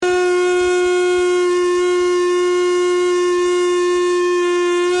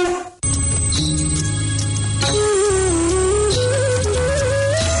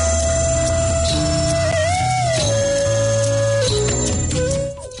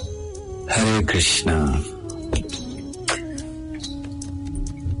हरे कृष्णा।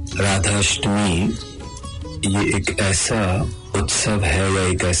 राधाष्टमी ये एक ऐसा उत्सव है या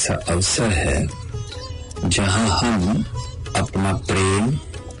एक ऐसा अवसर है जहां हम अपना प्रेम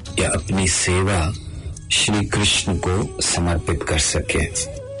या अपनी सेवा श्री कृष्ण को समर्पित कर सके।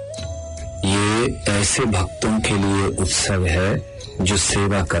 ये ऐसे भक्तों के लिए उत्सव है जो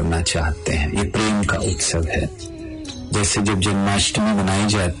सेवा करना चाहते हैं। ये प्रेम का उत्सव है। जैसे जब जन्माष्टमी मनाई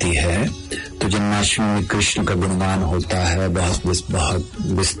जाती है तो जन्माष्टमी में कृष्ण का गुणगान होता है, बहुत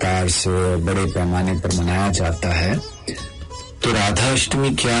विस्तार से बड़े पैमाने पर मनाया जाता है। तो राधाष्टमी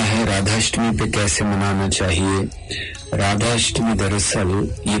क्या है, राधाष्टमी पे कैसे मनाना चाहिए? राधाष्टमी दरअसल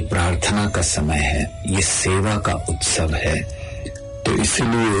ये प्रार्थना का समय है, ये सेवा का उत्सव है। तो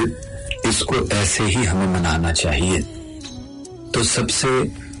इसलिए इसको ऐसे ही हमें मनाना चाहिए। तो सबसे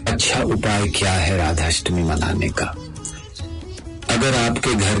अच्छा उपाय क्या है राधाष्टमी मनाने का? अगर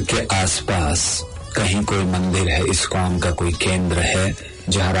आपके घर के आसपास कहीं कोई मंदिर है, इस्कॉन का कोई केंद्र है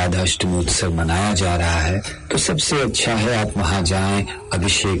जहां राधाष्टमी उत्सव मनाया जा रहा है, तो सबसे अच्छा है आप वहां जाएं,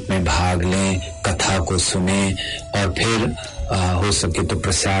 अभिषेक में भाग लें, कथा को सुने और फिर हो सके तो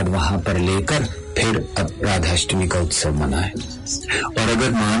प्रसाद वहां पर लेकर फिर अब राधाष्टमी का उत्सव मनाएं। और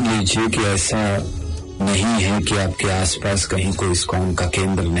अगर मान लीजिए कि ऐसा नहीं है कि आपके आसपास कहीं कोई इस्कॉन का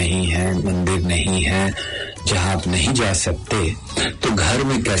केंद्र नहीं है, मंदिर नहीं है जहां आप नहीं जा सकते, तो घर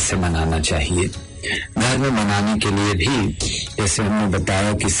में कैसे मनाना चाहिए? घर में मनाने के लिए भी जैसे हमने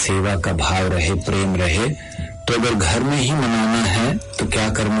बताया कि सेवा का भाव रहे, प्रेम रहे, तो अगर घर में ही मनाना है तो क्या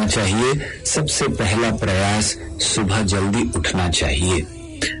करना चाहिए? सबसे पहला प्रयास सुबह जल्दी उठना चाहिए।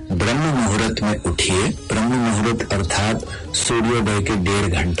 ब्रह्म मुहूर्त में उठिए। ब्रह्म मुहूर्त अर्थात सूर्योदय के 1.5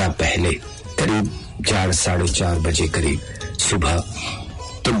 घंटा पहले, करीब 4 साढ़े 4 बजे करीब सुबह।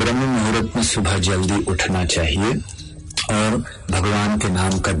 तो ब्रह्म मुहूर्त में सुबह जल्दी उठना चाहिए और भगवान के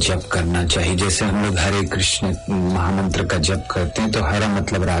नाम का जप करना चाहिए। जैसे हम लोग हरे कृष्ण महामंत्र का जप करते हैं, तो हरा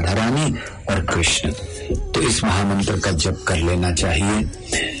मतलब राधा रानी और कृष्ण, तो इस महामंत्र का जप कर लेना चाहिए।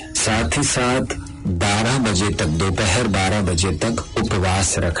 साथ ही साथ 12 बजे तक, दोपहर 12 बजे तक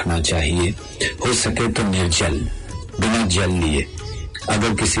उपवास रखना चाहिए। हो सके तो निर्जल, बिना जल लिए।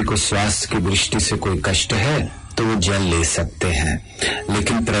 अगर किसी को स्वास्थ्य की दृष्टि से कोई कष्ट है तो वो जल ले सकते हैं,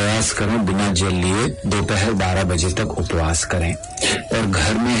 लेकिन प्रयास करें बिना जल लिए दोपहर 12 बजे तक उपवास करें। और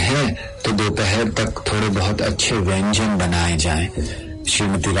घर में है तो दोपहर तक थोड़े बहुत अच्छे व्यंजन बनाए जाएं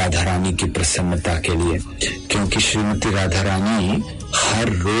श्रीमती राधा रानी की प्रसन्नता के लिए, क्योंकि श्रीमती राधा रानी हर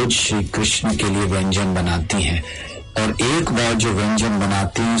रोज श्री कृष्ण के लिए व्यंजन बनाती हैं और एक बार जो व्यंजन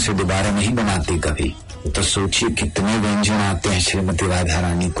बनाती हैं उसे दोबारा नहीं बनाती कभी। तो सोचिए कितने व्यंजन आते हैं श्रीमती राधा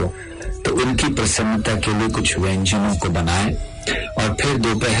रानी को। तो उनकी प्रसन्नता के लिए कुछ व्यंजनों को बनाएं और फिर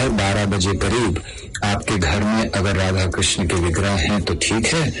दोपहर 12 बजे करीब आपके घर में अगर राधा कृष्ण के विग्रह हैं तो ठीक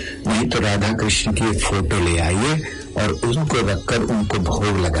है, नहीं तो राधा कृष्ण की एक फोटो ले आइए और उनको रखकर उनको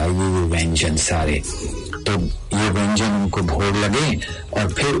भोग लगाइए ये व्यंजन सारे। तो ये व्यंजन उनको भोग लगे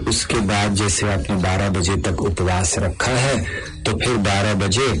और फिर उसके बाद जैसे आपने 12 बजे तक उपवास रखा है तो फिर 12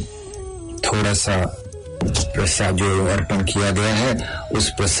 बजे थोड़ा सा प्रसाद जो अर्पण किया गया है उस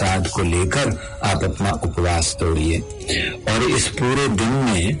प्रसाद को लेकर आप अपना उपवास तोड़िए। और इस पूरे दिन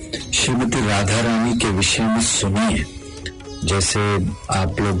में श्रीमती राधा रानी के विषय में सुनिए। जैसे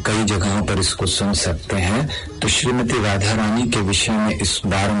आप लोग कई जगहों पर इसको सुन सकते हैं, तो श्रीमती राधा रानी के विषय में इस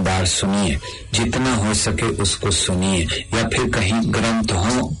बारंबार सुनिए, जितना हो सके उसको सुनिए। या फिर कहीं ग्रंथ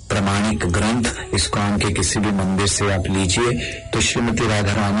हो, प्रामाणिक ग्रंथ इस्कॉन के किसी भी मंदिर से आप लीजिए, तो श्रीमती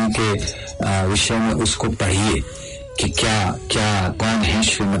राधा रानी के विषय में उसको पढ़िए कि कौन है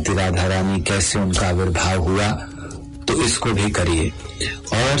श्रीमती राधा रानी, कैसे उनका आविर्भाव हुआ, तो इसको भी करिए।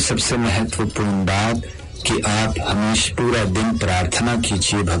 और सबसे महत्वपूर्ण बात कि आप हमेशा पूरा दिन प्रार्थना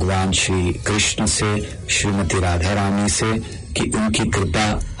कीजिए भगवान श्री कृष्ण से, श्रीमती राधा रानी से, कि उनकी कृपा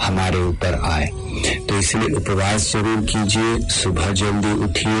हमारे ऊपर आए। तो इसलिए उपवास जरूर कीजिए, सुबह जल्दी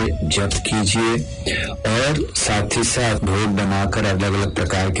उठिए, जप कीजिए और साथ ही साथ भोग बनाकर, अलग अलग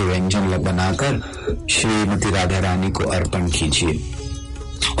प्रकार के व्यंजन बनाकर श्रीमती राधा रानी को अर्पण कीजिए।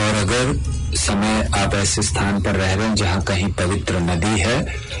 और अगर समय आप ऐसे स्थान पर रह रहे हैं जहाँ कहीं पवित्र नदी है,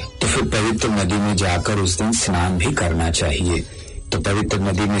 तो फिर पवित्र नदी में जाकर उस दिन स्नान भी करना चाहिए। तो पवित्र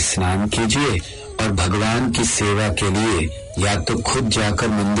नदी में स्नान कीजिए और भगवान की सेवा के लिए या तो खुद जाकर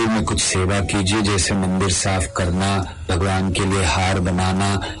मंदिर में कुछ सेवा कीजिए, जैसे मंदिर साफ करना, भगवान के लिए हार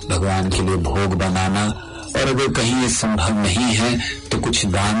बनाना, भगवान के लिए भोग बनाना। और अगर कहीं ये संभव नहीं है तो कुछ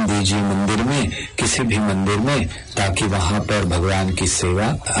दान दीजिए मंदिर में, किसी भी मंदिर में, ताकि वहां पर भगवान की सेवा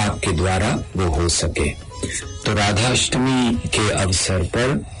आपके द्वारा वो हो सके। तो राधाष्टमी के अवसर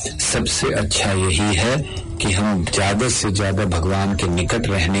पर सबसे अच्छा यही है कि हम ज्यादा से ज्यादा भगवान के निकट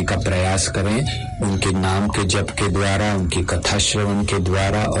रहने का प्रयास करें, उनके नाम के जप के द्वारा, उनकी कथा श्रवण के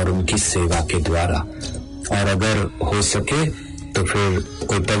द्वारा और उनकी सेवा के द्वारा। और अगर हो सके तो फिर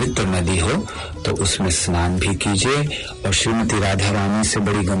कोई पवित्र नदी हो तो उसमें स्नान भी कीजिए और श्रीमती राधा रानी से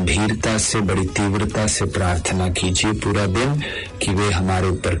बड़ी गंभीरता से, बड़ी तीव्रता से प्रार्थना कीजिए पूरा दिन कि वे हमारे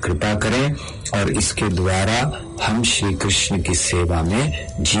ऊपर कृपा करें और इसके द्वारा हम श्री कृष्ण की सेवा में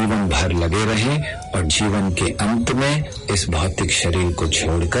जीवन भर लगे रहें और जीवन के अंत में इस भौतिक शरीर को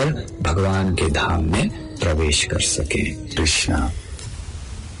छोड़कर भगवान के धाम में प्रवेश कर सके। कृष्णा।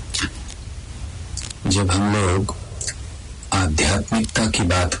 जब हम लोग आध्यात्मिकता की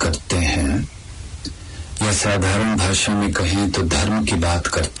बात करते हैं या साधारण भाषा में कहें तो धर्म की बात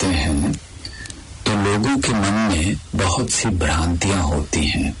करते हैं तो लोगों के मन में बहुत सी भ्रांतियां होती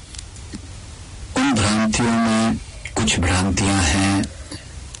हैं। उन भ्रांतियों में कुछ भ्रांतियां हैं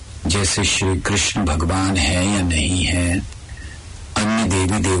जैसे श्री कृष्ण भगवान है या नहीं है, अन्य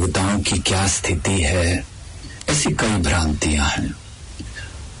देवी देवताओं की क्या स्थिति है, ऐसी कई भ्रांतियां हैं।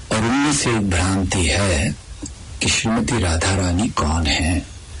 और उनमें से एक भ्रांति है कि श्रीमती राधा रानी कौन है।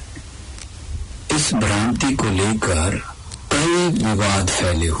 इस भ्रांति को लेकर कई विवाद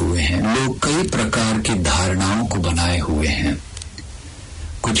फैले हुए हैं, लोग कई प्रकार की धारणाओं को बनाए हुए हैं।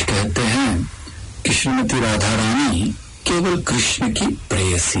 कुछ कहते हैं कि श्रीमती राधा रानी केवल कृष्ण की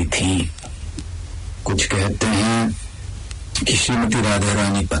प्रेयसी थी, कुछ कहते हैं कि श्रीमती राधा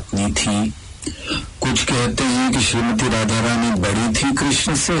रानी पत्नी थी, कुछ कहते हैं कि श्रीमती राधा रानी बड़ी थी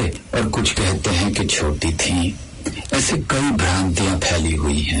कृष्ण से और कुछ कहते हैं कि छोटी थी। ऐसे कई भ्रांतियां फैली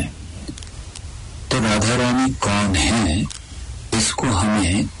हुई हैं। तो राधा रानी कौन है, इसको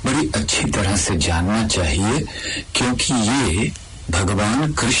हमें बड़ी अच्छी तरह से जानना चाहिए क्योंकि ये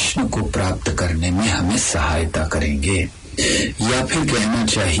भगवान कृष्ण को प्राप्त करने में हमें सहायता करेंगे। या फिर कहना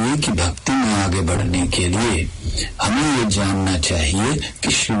चाहिए कि भक्ति में आगे बढ़ने के लिए हमें ये जानना चाहिए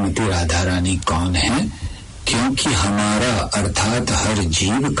कि श्रीमती राधा रानी कौन है, क्योंकि हमारा अर्थात हर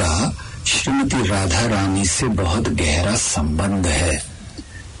जीव का श्रीमती राधा रानी से बहुत गहरा संबंध है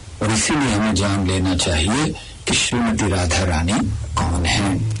और इसीलिए हमें जान लेना चाहिए कि श्रीमती राधा रानी कौन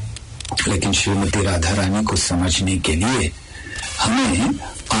है। लेकिन श्रीमती राधा रानी को समझने के लिए हमें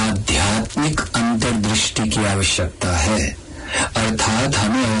आध्यात्मिक अंतर्दृष्टि की आवश्यकता है, अर्थात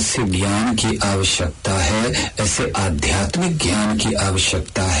हमें ऐसे ज्ञान की आवश्यकता है, ऐसे आध्यात्मिक ज्ञान की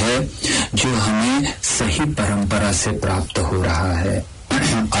आवश्यकता है जो हमें सही परंपरा से प्राप्त हो रहा है,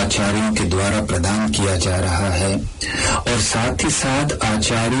 आचार्यों के द्वारा प्रदान किया जा रहा है। और साथ ही साथ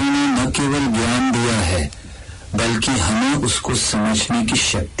आचार्यों ने न केवल ज्ञान दिया है बल्कि हमें उसको समझने की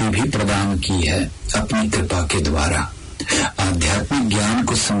शक्ति भी प्रदान की है अपनी कृपा के द्वारा। आध्यात्मिक ज्ञान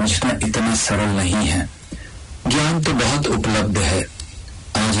को समझना इतना सरल नहीं है। ज्ञान तो बहुत उपलब्ध है,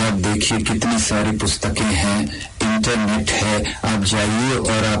 आज आप देखिए कितनी सारी पुस्तकें हैं, इंटरनेट है, आप जाइए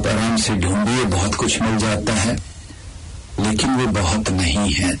और आप आराम से ढूंढिए, बहुत कुछ मिल जाता है। लेकिन वो बहुत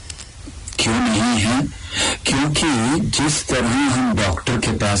नहीं है। क्यों नहीं है? क्योंकि जिस तरह हम डॉक्टर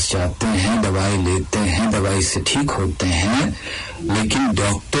के पास जाते हैं, दवाई लेते हैं, दवाई से ठीक होते हैं, लेकिन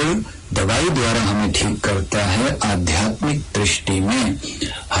डॉक्टर दवाई द्वारा हमें ठीक करता है। आध्यात्मिक दृष्टि में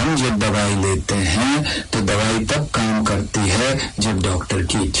हम जब दवाई लेते हैं तो दवाई तब काम करती है जब डॉक्टर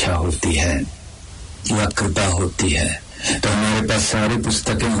की इच्छा होती है या कृपा होती है। तो हमारे पास सारी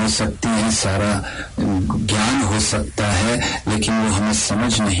पुस्तकें हो सकती हैं, सारा ज्ञान हो सकता है, लेकिन वो हमें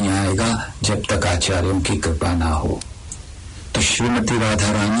समझ नहीं आएगा जब तक आचार्यों की कृपा ना हो। तो श्रीमती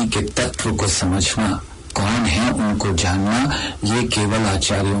राधा रानी के तत्व को समझना, कौन है उनको जानना, ये केवल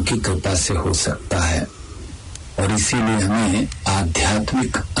आचार्यों की कृपा से हो सकता है। और इसीलिए हमें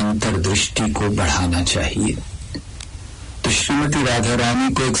आध्यात्मिक अंतर्दृष्टि को बढ़ाना चाहिए। तो श्रीमती राधा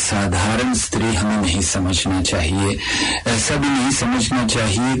रानी को एक साधारण स्त्री हमें नहीं समझना चाहिए। ऐसा भी नहीं समझना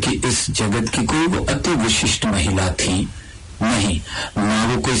चाहिए कि इस जगत की कोई वो अति विशिष्ट महिला थी। नहीं, ना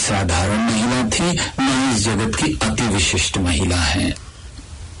वो कोई साधारण महिला थी, ना इस जगत की अति विशिष्ट महिला है।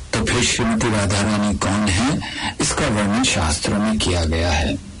 तो फिर श्रीमती राधा रानी कौन है, इसका वर्णन शास्त्रों में किया गया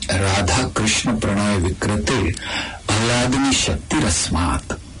है। राधा कृष्ण प्रणय विकृति आह्लादनी शक्ति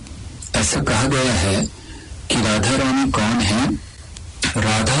रस्मात, ऐसा कहा गया है कि राधा रानी कौन है।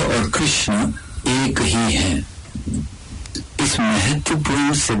 राधा और कृष्ण एक ही हैं। इस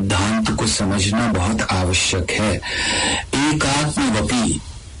महत्वपूर्ण सिद्धांत को समझना बहुत आवश्यक है। एकात्मवपी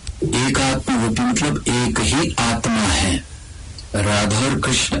मतलब एक ही आत्मा है। राधा और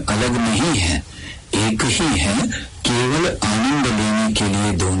कृष्ण अलग नहीं है, एक ही है, केवल आनंद लेने के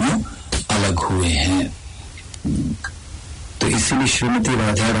लिए दोनों अलग हुए हैं। तो इसीलिए श्रीमती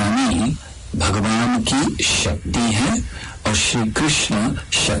राधा रानी भगवान की शक्ति है और श्री कृष्ण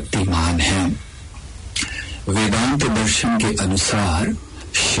शक्तिमान है। वेदांत दर्शन के अनुसार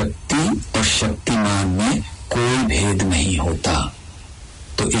शक्ति और शक्तिमान में कोई भेद नहीं होता।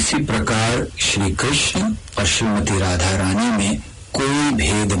 तो इसी प्रकार श्री कृष्ण और श्रीमती राधा रानी में कोई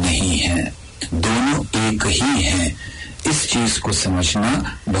भेद नहीं है, दोनों एक ही हैं। इस चीज को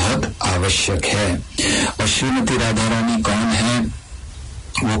समझना बहुत आवश्यक है। और श्रीमती राधा रानी कौन है,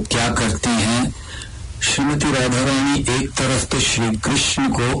 वो क्या करती हैं? श्रीमती राधा रानी एक तरफ तो श्री कृष्ण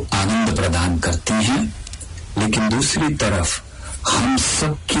को आनंद प्रदान करती हैं, लेकिन दूसरी तरफ हम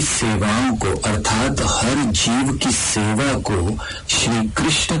सब की सेवाओं को, अर्थात हर जीव की सेवा को श्री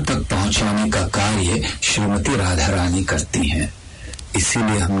कृष्ण तक पहुंचाने का कार्य श्रीमती राधा रानी करती हैं।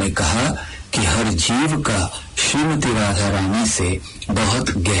 इसीलिए हमने कहा कि हर जीव का श्रीमती राधा रानी से बहुत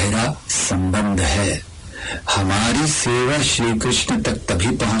गहरा संबंध है। हमारी सेवा श्री कृष्ण तक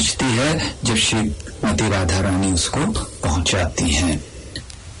तभी पहुंचती है जब श्रीमती राधा रानी उसको पहुंचाती हैं।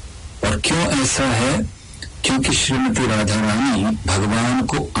 और क्यों ऐसा है? क्योंकि श्रीमती राधा रानी भगवान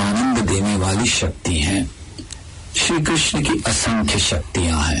को आनंद देने वाली शक्ति हैं। श्री कृष्ण की असंख्य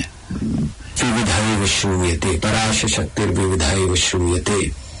शक्तियां हैं। विविधैव श्रूयते, पराश शक्तिर्विविधैव श्रूयते,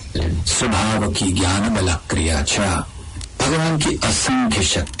 स्वभाव की ज्ञान बल क्रिया च। भगवान की असंख्य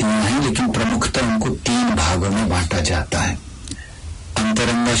शक्तियां हैं, लेकिन प्रमुखतः उनको 3 भागों में बांटा जाता है।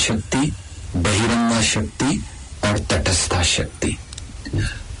 अंतरंगा शक्ति, बहिरंगा शक्ति और तटस्था शक्ति।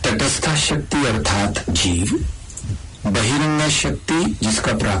 तटस्था शक्ति अर्थात जीव, बहिरंगा शक्ति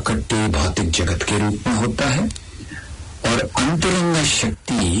जिसका प्राकट्य भौतिक जगत के रूप में होता है, और अंतरंगा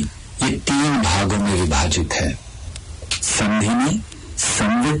शक्ति ये 3 भागों में विभाजित है। संधिनी,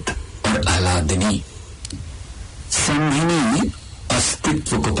 संवित और आह्लादिनी। संधिनी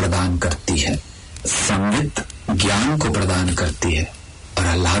अस्तित्व को प्रदान करती है, संवित ज्ञान को प्रदान करती है, और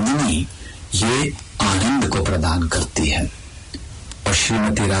आह्लादिनी ये आनंद को प्रदान करती है। और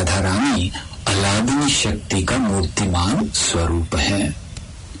श्रीमती राधा रानी आह्लादिनी शक्ति का मूर्तिमान स्वरूप है।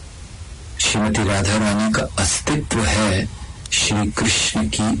 श्रीमती राधा रानी का अस्तित्व है श्री कृष्ण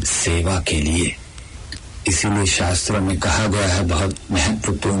की सेवा के लिए। इसीलिए शास्त्रों में कहा गया है बहुत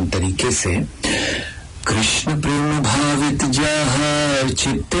महत्वपूर्ण तरीके से, कृष्ण प्रेम भावित जाहर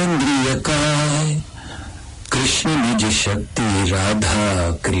चित्तेंद्रिय काय, कृष्ण निज शक्ति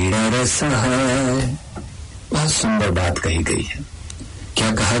राधा क्रीड़ा रस है। बहुत सुंदर बात कही गई है।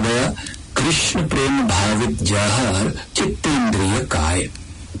 क्या कहा गया? कृष्ण प्रेम भावित जाहर चित्तेंद्रिय काय।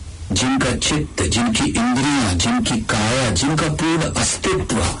 जिनका चित्त, जिनकी इंद्रियां, जिनकी काया, जिनका पूर्ण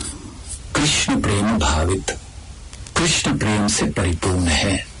अस्तित्व कृष्ण प्रेम भावित, कृष्ण प्रेम से परिपूर्ण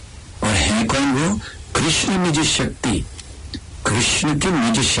है। और है कौन वो? कृष्ण निज शक्ति। कृष्ण की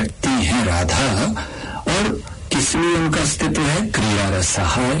निज शक्ति है राधा, और किस लिए उनका अस्तित्व है? क्रीड़ा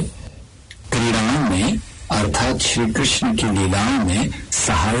रसहाय। क्रीड़ाओं में अर्थात श्री कृष्ण की लीलाओं में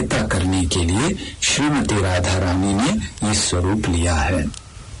सहायता करने के लिए श्रीमती राधा रानी ने ये स्वरूप लिया है।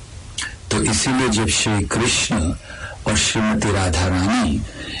 तो इसीलिए जब श्री कृष्ण और श्रीमती राधा रानी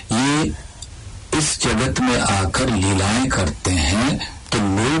ये इस जगत में आकर लीलाएं करते हैं, तो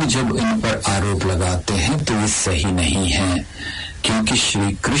लोग जब इन पर आरोप लगाते हैं तो ये सही नहीं है, क्योंकि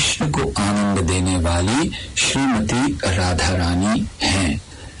श्री कृष्ण को आनंद देने वाली श्रीमती राधा रानी हैं।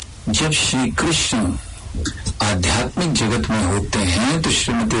 जब श्री कृष्ण आध्यात्मिक जगत में होते हैं तो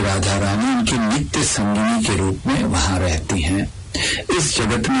श्रीमती राधा रानी उनकी नित्य संगिनी के रूप में वहां रहती हैं। इस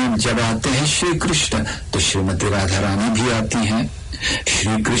जगत में जब आते हैं श्री कृष्ण तो श्रीमती राधा रानी भी आती हैं।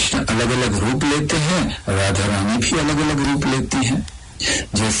 श्री कृष्ण अलग अलग रूप लेते हैं, राधा रानी भी अलग अलग रूप लेती हैं।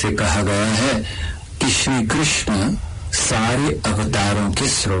 जैसे कहा गया है कि श्री कृष्ण सारे अवतारों के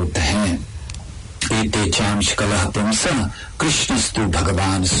स्रोत हैं। एते चांश कलह पुंसः कृष्णस्तु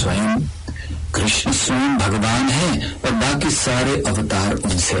भगवान स्वयं। कृष्ण स्वयं भगवान है और बाकी सारे अवतार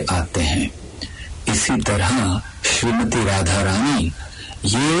उनसे आते हैं। इसी तरह श्रीमती राधा रानी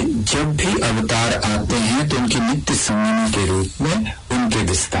ये जब भी अवतार आते हैं तो उनकी नित्य संगिनी के रूप में उनके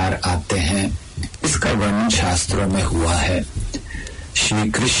विस्तार आते हैं। इसका वर्णन शास्त्रों में हुआ है। श्री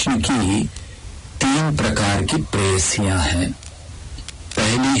कृष्ण की 3 प्रकार की प्रेयसियां हैं।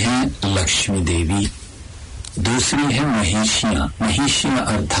 पहली है लक्ष्मी देवी, दूसरी है महिषियां। महिषियां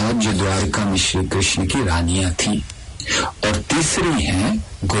अर्थात जो द्वारका में श्री कृष्ण की रानियां थी, और तीसरी है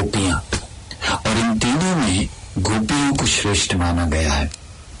गोपियां। और इन तीनों में गोपियों को श्रेष्ठ माना गया है।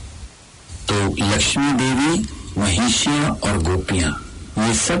 तो लक्ष्मी देवी, महिषियां और गोपियां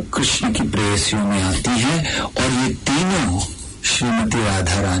ये सब कृष्ण की प्रेयसियों में आती हैं, और ये तीनों श्रीमती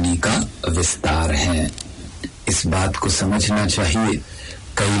राधा रानी का विस्तार है। इस बात को समझना चाहिए।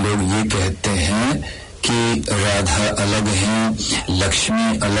 कई लोग ये कहते हैं कि राधा अलग हैं,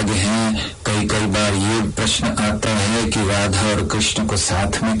 लक्ष्मी अलग हैं। कई बार ये प्रश्न आता है कि राधा और कृष्ण को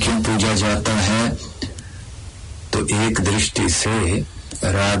साथ में क्यों पूजा जाता है। तो एक दृष्टि से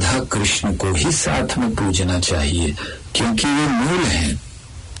राधा कृष्ण को ही साथ में पूजना चाहिए, क्योंकि वो मूल हैं।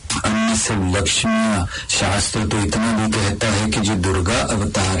 अन्य सब लक्ष्मियां, शास्त्र तो इतना भी कहता है कि जो दुर्गा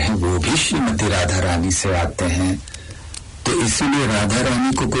अवतार हैं वो भी श्रीमती राधा रानी से आते हैं। तो इसीलिए राधा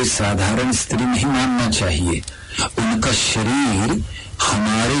रानी को कोई साधारण स्त्री नहीं मानना चाहिए। उनका शरीर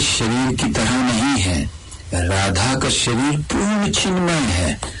हमारे शरीर की तरह नहीं है। राधा का शरीर पूर्ण चिन्मय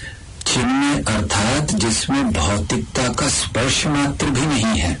है। चिन्मय अर्थात जिसमें भौतिकता का स्पर्श मात्र भी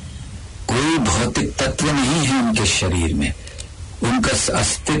नहीं है। कोई भौतिक तत्व नहीं है उनके शरीर में। उनका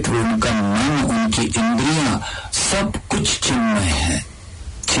अस्तित्व, उनका मन, उनकी इंद्रियां, सब कुछ चिन्मय है।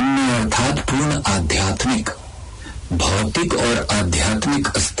 चिन्मय अर्थात पूर्ण आध्यात्मिक। भौतिक और आध्यात्मिक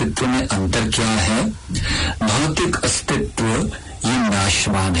अस्तित्व में अंतर क्या है? भौतिक अस्तित्व ये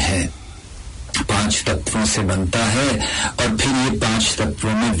नाशवान है, 5 तत्वों से बनता है और फिर ये 5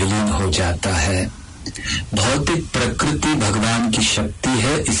 तत्वों में विलीन हो जाता है। भौतिक प्रकृति भगवान की शक्ति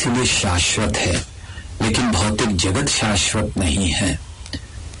है, इसलिए शाश्वत है, लेकिन भौतिक जगत शाश्वत नहीं है।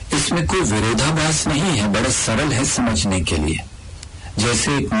 इसमें कोई विरोधाभास नहीं है, बड़ा सरल है समझने के लिए।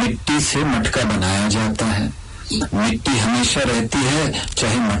 जैसे मिट्टी से मटका बनाया जाता है, मिट्टी हमेशा रहती है,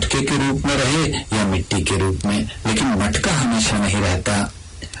 चाहे मटके के रूप में रहे या मिट्टी के रूप में, लेकिन मटका हमेशा नहीं रहता।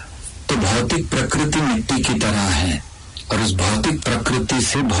 तो भौतिक प्रकृति मिट्टी की तरह है और उस भौतिक प्रकृति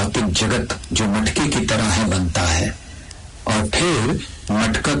से भौतिक जगत जो मटके की तरह है बनता है। और फिर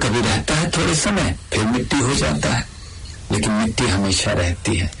मटका कभी रहता है थोड़े समय, फिर मिट्टी हो जाता है, लेकिन मिट्टी हमेशा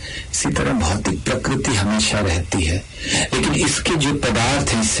रहती है। इसी तरह भौतिक प्रकृति हमेशा रहती है, लेकिन इसके जो पदार्थ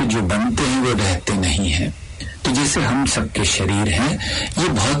हैं, इससे जो बनते हैं, वो रहते नहीं हैं। तो जैसे हम सबके शरीर हैं, ये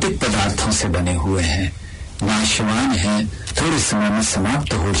भौतिक पदार्थों से बने हुए हैं, नाशवान हैं, थोड़े समय में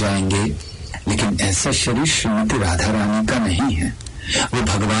समाप्त हो जाएंगे। लेकिन ऐसा शरीर श्रीमती राधा रानी का नहीं है। वो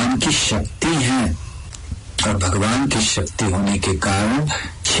भगवान की शक्ति है और भगवान की शक्ति होने के कारण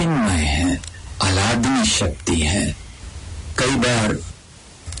चिन्मय है, अलादनी शक्ति है। कई बार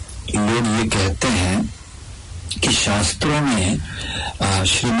लोग ये कहते हैं कि शास्त्रों में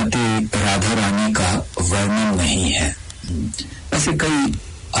श्रीमती राधा रानी का वर्णन नहीं है। ऐसे कई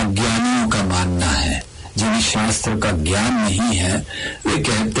अज्ञानियों का मानना है, जिन्हें शास्त्र का ज्ञान नहीं है, वे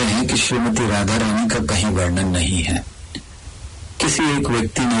कहते हैं कि श्रीमती राधा रानी का कहीं वर्णन नहीं है। किसी एक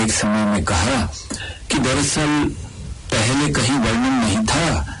व्यक्ति ने एक समय में कहा कि दरअसल पहले कहीं वर्णन नहीं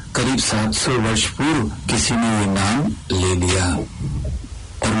था, करीब 700 वर्ष पूर्व किसी ने ये नाम ले लिया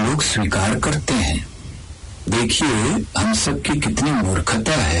और लोग स्वीकार करते हैं। देखिए हम सबकी कितनी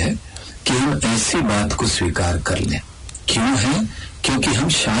मूर्खता है कि हम ऐसी बात को स्वीकार कर लें। क्यों है? क्योंकि हम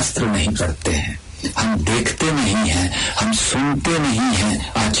शास्त्र नहीं पढ़ते हैं, हम देखते नहीं हैं, हम सुनते नहीं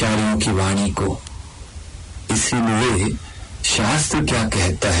हैं आचार्यों की वाणी को। इसीलिए शास्त्र क्या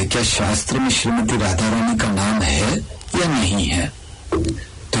कहता है, क्या शास्त्र में श्रीमती राधा रानी का नाम है या नहीं है?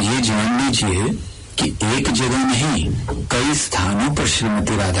 तो ये जान लीजिए कि एक जगह नहीं, कई स्थानों पर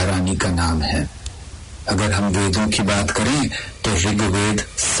श्रीमती राधा रानी का नाम है। अगर हम वेदों की बात करें तो ऋग्वेद,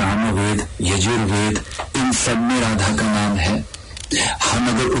 सामवेद, यजुर्वेद, इन सब में राधा का नाम है। हम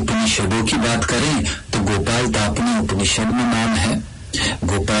अगर उपनिषदों की बात करें तो गोपाल तापनी उपनिषद में नाम है।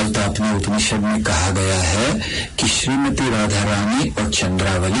 गोपाल तापनी उपनिषद में कहा गया है कि श्रीमती राधा रानी और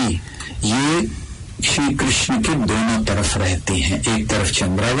चंद्रावली ये श्री कृष्ण के दोनों तरफ रहती हैं, एक तरफ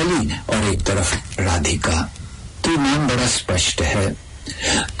चंद्रावली और एक तरफ राधिका। तो नाम बड़ा स्पष्ट है।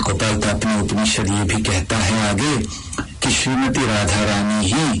 गोपाल तापनी उपनिषद ये भी कहता है आगे कि श्रीमती राधा रानी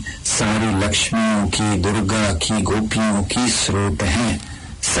ही सारी लक्ष्मियों की, दुर्गा की, गोपियों की स्रोत हैं,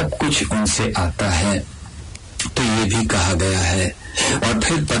 सब कुछ उनसे आता है। तो ये भी कहा गया है। और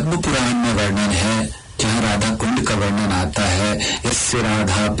फिर पद्म पुराण में वर्णन है, जहाँ राधा कुंड का वर्णन आता है, यस्य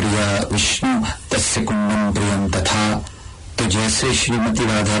राधा प्रिया विष्णु तस्य कुंडम प्रियम तथा। तो जैसे श्रीमती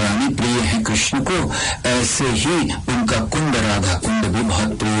राधा रानी प्रिय है कृष्ण को, ऐसे ही उनका कुंड राधा कुंड भी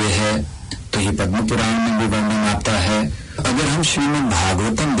बहुत प्रिय है। तो ये पद्म पुराण में भी वर्णन आता है। अगर हम श्रीमद्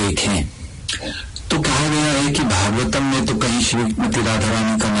भागवतम देखें तो कहा गया है कि भागवतम में तो कहीं श्रीमती राधा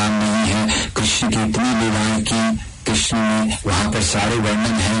रानी का नाम नहीं है। कृष्ण की इतनी लीलाएं की कृष्ण ने, वहां पर सारे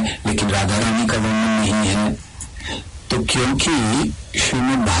वर्णन है, लेकिन राधा रानी का वर्णन नहीं है। तो क्योंकि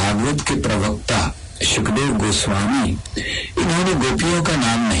श्रीमद् भागवत के प्रवक्ता सुखदेव गोस्वामी, इन्होंने गोपियों का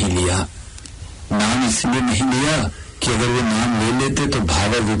नाम नहीं लिया। नाम इसलिए नहीं लिया कि अगर वो नाम ले लेते तो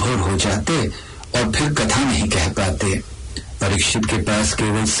भाव विभोर हो जाते और फिर कथा नहीं कह पाते। परीक्षित के पास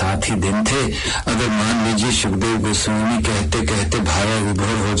केवल 7 ही दिन थे। अगर मान लीजिए सुखदेव गोस्वामी कहते कहते भाव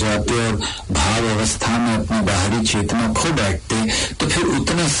विभोर हो जाते और भाव अवस्था में अपनी बाहरी चेतना खो बैठते तो फिर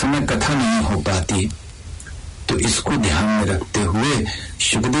उतना समय कथा नहीं हो पाती। तो इसको ध्यान में रखते हुए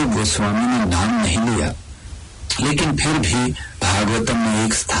सुखदेव गोस्वामी ने नाम नहीं लिया, लेकिन फिर भी भागवतम में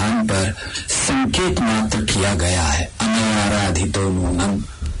एक स्थान पर संकेत मात्र किया गया है, अनयाराधितो नूनम।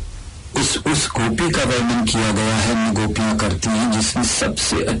 उस गोपी का वर्णन किया गया है, न गोपियां करती हैं जिसने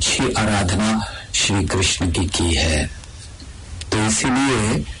सबसे अच्छी आराधना श्री कृष्ण की है। तो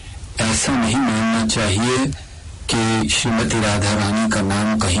इसीलिए ऐसा नहीं मानना चाहिए कि श्रीमती राधा रानी का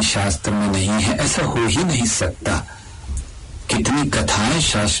नाम कहीं शास्त्र में नहीं है, ऐसा हो ही नहीं सकता। कितनी कथाएं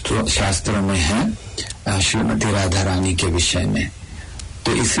शास्त्रों में हैं श्रीमती राधा रानी के विषय में।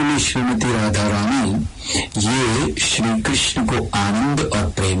 तो इसीलिए श्रीमती राधा रानी ये श्री कृष्ण को आनंद और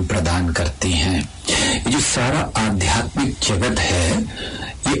प्रेम प्रदान करती हैं। ये जो सारा आध्यात्मिक जगत है,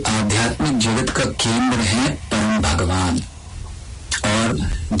 ये आध्यात्मिक जगत का केंद्र है परम भगवान। और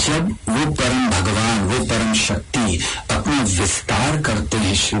जब वो परम भगवान, वो परम शक्ति अपना विस्तार करते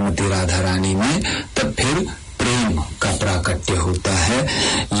हैं श्रीमती राधा रानी में, तब फिर प्रेम का प्राकट्य होता है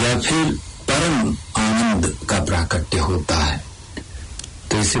या फिर परम आनंद का प्राकट्य होता है।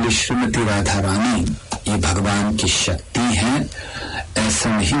 तो इसलिए श्रीमती राधा रानी ये भगवान की शक्ति है। ऐसा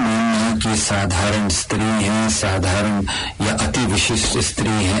नहीं मानना कि साधारण स्त्री है, साधारण या अति विशिष्ट स्त्री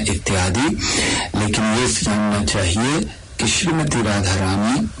है इत्यादि, लेकिन ये जानना चाहिए कि श्रीमती राधा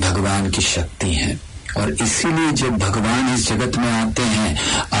रानी भगवान की शक्ति है। और इसीलिए जब भगवान इस जगत में आते हैं,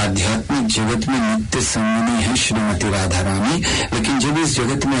 आध्यात्मिक जगत में नित्य संगिनी है श्रीमती राधा रानी, लेकिन जब इस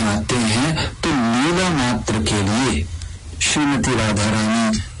जगत में आते हैं तो लीला मात्र के लिए श्रीमती राधा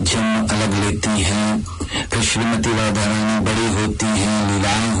रानी जन्म अलग लेती हैं, फिर श्रीमती राधा रानी बड़ी होती हैं,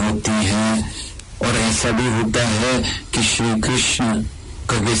 लीलाएं होती हैं। और ऐसा भी होता है कि श्री कृष्ण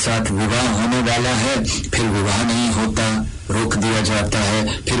के साथ विवाह होने वाला है, फिर विवाह नहीं होता, रोक दिया जाता है,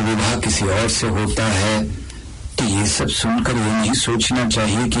 फिर विवाह किसी और से होता है। तो ये सब सुनकर ये नहीं सोचना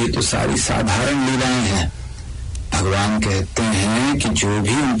चाहिए कि ये तो सारी साधारण लीलाएं हैं। भगवान कहते हैं कि जो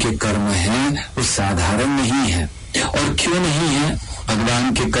भी उनके कर्म हैं वो साधारण नहीं है। और क्यों नहीं है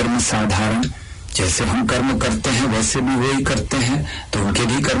भगवान के कर्म साधारण? जैसे हम कर्म करते हैं वैसे भी वही करते हैं, तो उनके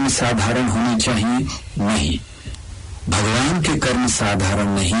भी कर्म साधारण होने चाहिए? नहीं, भगवान के कर्म साधारण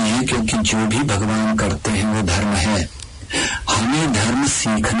नहीं है, क्योंकि जो भी भगवान करते हैं वो धर्म है। हमें धर्म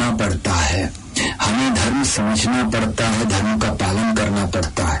सीखना पड़ता है, हमें धर्म समझना पड़ता है, धर्म का पालन करना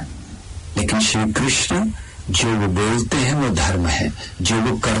पड़ता है। लेकिन श्री कृष्ण जो वो बोलते हैं वो धर्म है, जो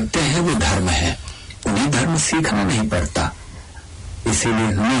वो करते हैं वो धर्म है, उन्हें धर्म सीखना नहीं पड़ता।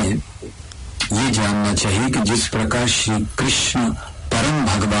 इसीलिए हमें ये जानना चाहिए कि जिस प्रकार श्री कृष्ण परम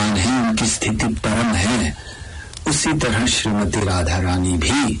भगवान है, उनकी स्थिति परम है, उसी तरह श्रीमती राधा रानी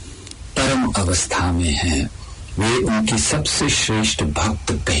भी परम अवस्था में है। वे उनकी सबसे श्रेष्ठ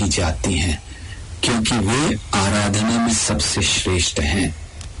भक्त कही जाती हैं, क्योंकि वे आराधना में सबसे श्रेष्ठ हैं।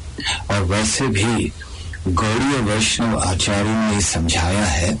 और वैसे भी गौड़ीय वैष्णव आचार्यों ने समझाया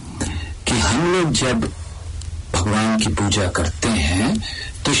है कि हम लोग जब भगवान की पूजा करते हैं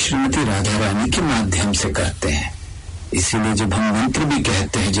तो श्रीमती राधा रानी के माध्यम से करते हैं। इसीलिए जब हम मंत्र भी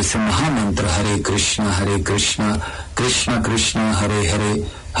कहते हैं, जैसे महामंत्र हरे कृष्ण कृष्ण कृष्ण हरे हरे,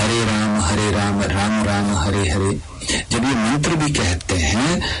 हरे राम राम राम हरे हरे, जब ये मंत्र भी कहते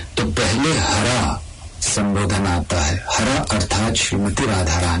हैं तो पहले हरा संबोधन आता है। हरा अर्थात श्रीमती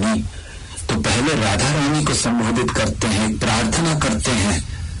राधा रानी। तो पहले राधा रानी को संबोधित करते हैं, प्रार्थना करते हैं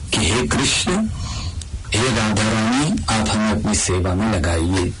कि हे कृष्ण, हे राधा रानी, आप हमें अपनी सेवा में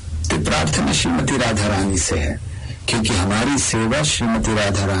लगाइए। तो प्रार्थना श्रीमती राधा रानी से है, क्योंकि हमारी सेवा श्रीमती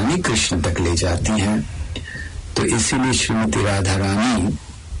राधा रानी कृष्ण तक ले जाती हैं। तो इसीलिए श्रीमती राधा रानी,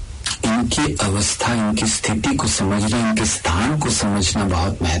 इनकी अवस्था, इनकी स्थिति को समझना, इनके स्थान को समझना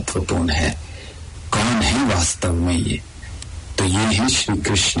बहुत महत्वपूर्ण है। कौन है वास्तव में ये? तो ये है श्री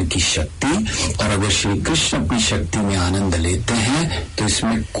कृष्ण की शक्ति। और अगर श्री कृष्ण अपनी शक्ति में आनंद लेते हैं तो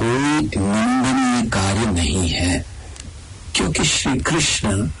इसमें कोई निंदनीय कार्य नहीं है, क्योंकि श्री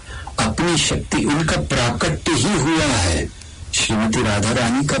कृष्ण अपनी शक्ति, उनका प्राकट्य ही हुआ है। श्रीमती राधा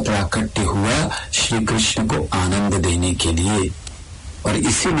रानी का प्राकट्य हुआ श्री कृष्ण को आनंद देने के लिए, और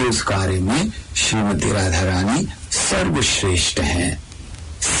इसीलिए उस कार्य में श्रीमती राधा रानी सर्वश्रेष्ठ हैं,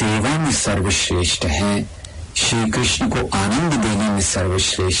 सेवा में सर्वश्रेष्ठ हैं, श्री कृष्ण को आनंद देने में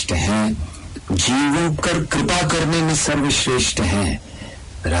सर्वश्रेष्ठ हैं, जीवों पर कृपा करने में सर्वश्रेष्ठ हैं।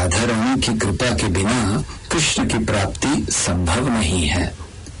 राधा रानी की कृपा के बिना कृष्ण की प्राप्ति संभव नहीं है।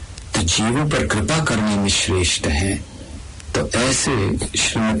 तो जीवों पर कृपा करने में श्रेष्ठ हैं। तो ऐसे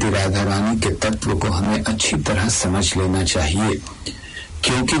श्रीमती राधा रानी के तत्व को हमें अच्छी तरह समझ लेना चाहिए,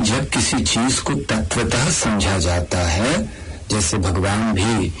 क्योंकि जब किसी चीज को तत्वतः समझा जाता है, जैसे भगवान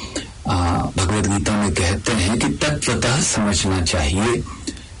भी भगवद गीता में कहते हैं कि तत्वतः समझना चाहिए,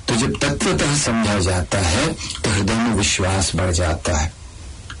 तो जब तत्वतः समझा जाता है तो हृदय में विश्वास बढ़ जाता है।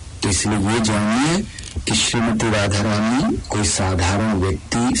 तो इसलिए ये जानिए कि श्रीमती राधा रानी कोई साधारण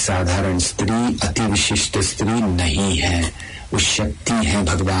व्यक्ति, साधारण स्त्री, अति विशिष्ट स्त्री नहीं है। वो शक्ति है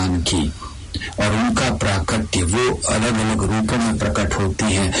भगवान की, और उनका प्राकट्य वो अलग अलग रूपों में प्रकट होती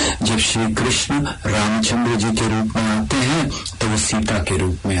हैं। जब श्री कृष्ण रामचंद्र जी के रूप में आते हैं तो वो सीता के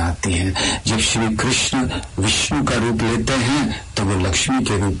रूप में आती हैं। जब श्री कृष्ण विष्णु का रूप लेते हैं तो वो लक्ष्मी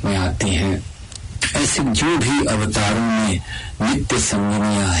के रूप में आती हैं। ऐसे जो भी अवतारों में नित्य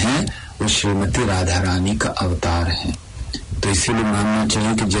संगिनियां हैं वो श्रीमती राधा रानी का अवतार है। तो इसीलिए मानना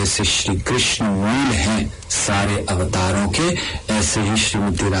चाहिए कि जैसे श्री कृष्ण मूल हैं सारे अवतारों के, ऐसे ही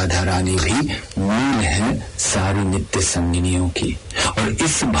श्रीमती राधा रानी भी मूल हैं सारी नित्य संगिनियों की। और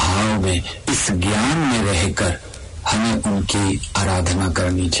इस भाव में, इस ज्ञान में रहकर हमें उनकी आराधना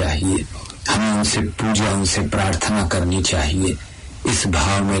करनी चाहिए, हमें उनसे पूजा, उनसे प्रार्थना करनी चाहिए, इस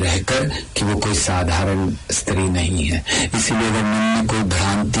भाव में रहकर कि वो कोई साधारण स्त्री नहीं है। इसीलिए अगर मन में कोई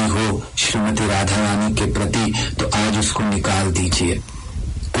भ्रांति हो श्रीमती राधा रानी के प्रति तो आज उसको निकाल दीजिए,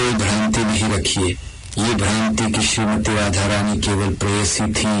 कोई भ्रांति नहीं रखिए। ये भ्रांति कि श्रीमती राधा रानी केवल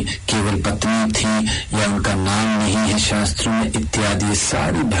प्रेयसी थी, केवल पत्नी थी, या उनका नाम नहीं है शास्त्रों में इत्यादि,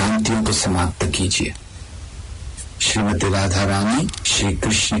 सारी भ्रांतियों को समाप्त कीजिए। श्रीमती राधा रानी श्री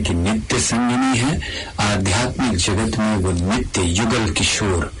कृष्ण की नित्य संगिनी है। आध्यात्मिक जगत में वो नित्य युगल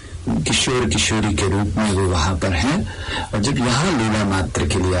किशोर, किशोर किशोरी के रूप में वो वहां पर हैं। और जब यहाँ लीला मात्र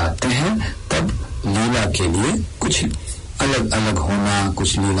के लिए आते हैं तब लीला के लिए कुछ अलग अलग होना,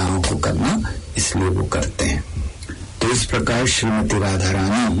 कुछ लीलाओं को करना, इसलिए वो करते हैं। तो इस प्रकार श्रीमती राधा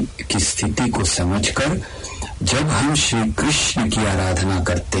रानी की स्थिति को समझकर जब हम श्री कृष्ण की आराधना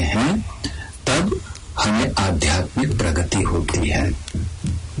करते हैं तब हमें आध्यात्मिक प्रगति होती है।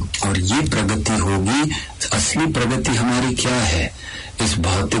 और ये प्रगति होगी, असली प्रगति हमारी क्या है? इस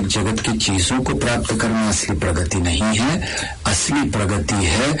भौतिक जगत की चीजों को प्राप्त करना असली प्रगति नहीं है। असली प्रगति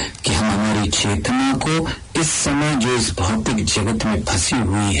है कि हम हमारी चेतना को इस समय जो इस भौतिक जगत में फंसी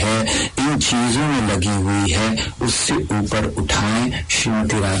हुई है, इन चीजों में लगी हुई है, उससे ऊपर उठाएं,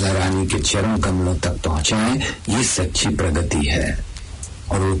 श्रीमती राधा रानी के चरण कमलों तक पहुंचाएं। ये सच्ची प्रगति है।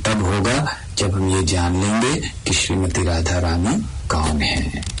 और वो तब होगा जब हम ये जान लेंगे कि श्रीमती राधा रानी कौन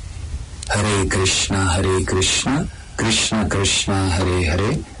है। हरे कृष्णा कृष्ण कृष्ण हरे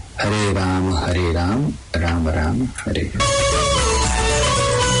हरे, हरे राम राम राम हरे हरे।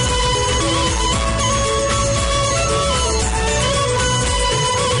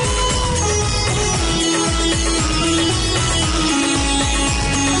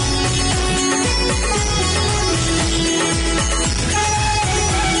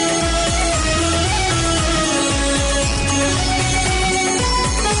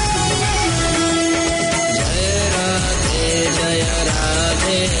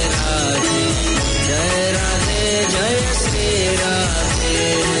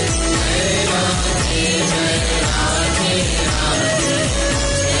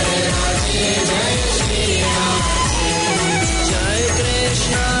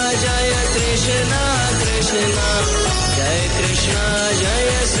 Krishna